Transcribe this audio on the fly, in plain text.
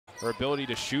her ability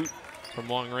to shoot from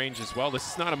long range as well.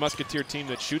 This is not a Musketeer team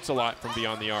that shoots a lot from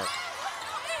beyond the arc.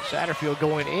 Satterfield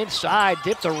going inside,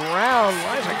 dipped around,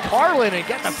 Liza Carlin, and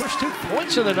got the first 2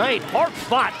 points of the night. Hard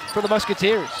fought for the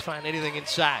Musketeers. Find anything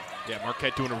inside. Yeah,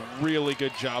 Marquette doing a really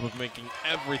good job of making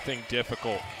everything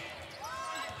difficult.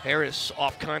 Harris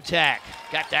off contact,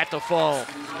 got that to fall.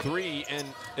 3, and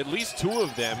at least 2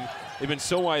 of them, they've been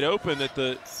so wide open that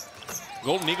the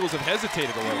Golden Eagles have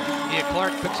hesitated a little. Yeah,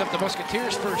 Clark picks up the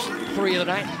Musketeers' first 3 of the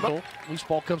night. Loose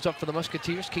ball comes up for the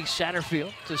Musketeers. Keith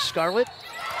Satterfield to Scarlett.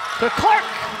 To Clark!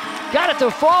 Got it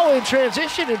to fall in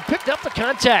transition and picked up the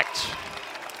contact.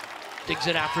 Digs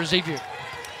it out for Xavier.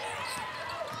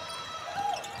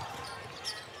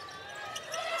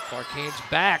 Clark hands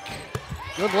back.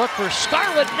 Good look for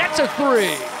Scarlett. That's a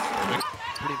 3.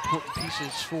 Pretty important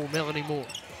pieces for Melanie Moore.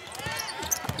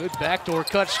 Good backdoor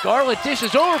cut. Scarlett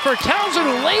dishes over for Townsend,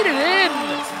 who laid it in.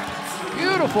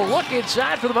 Beautiful look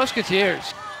inside for the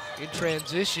Musketeers. In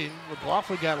transition,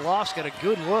 McLaughlin got lost, got a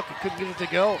good look, and couldn't get it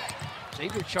to go.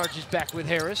 Xavier charges back with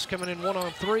Harris, coming in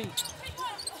 1-on-3.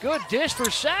 Good dish for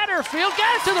Satterfield,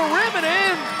 got it to the rim and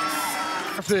in.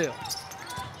 Satterfield.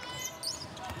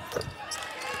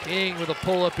 King with a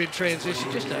pull-up in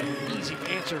transition, just an easy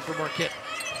answer for Marquette.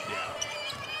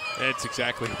 That's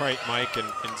exactly right, Mike.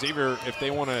 And Xavier, if they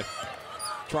want to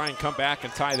try and come back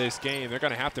and tie this game, they're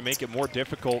going to have to make it more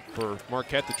difficult for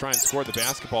Marquette to try and score the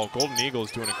basketball. Golden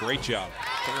Eagles doing a great job.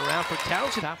 Turn around for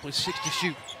Townsend, top with 6 to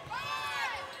shoot.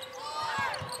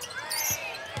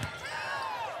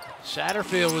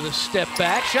 Satterfield with a step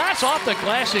back. Shots off the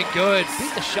glass and good.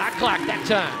 Beat the shot clock that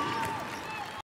time.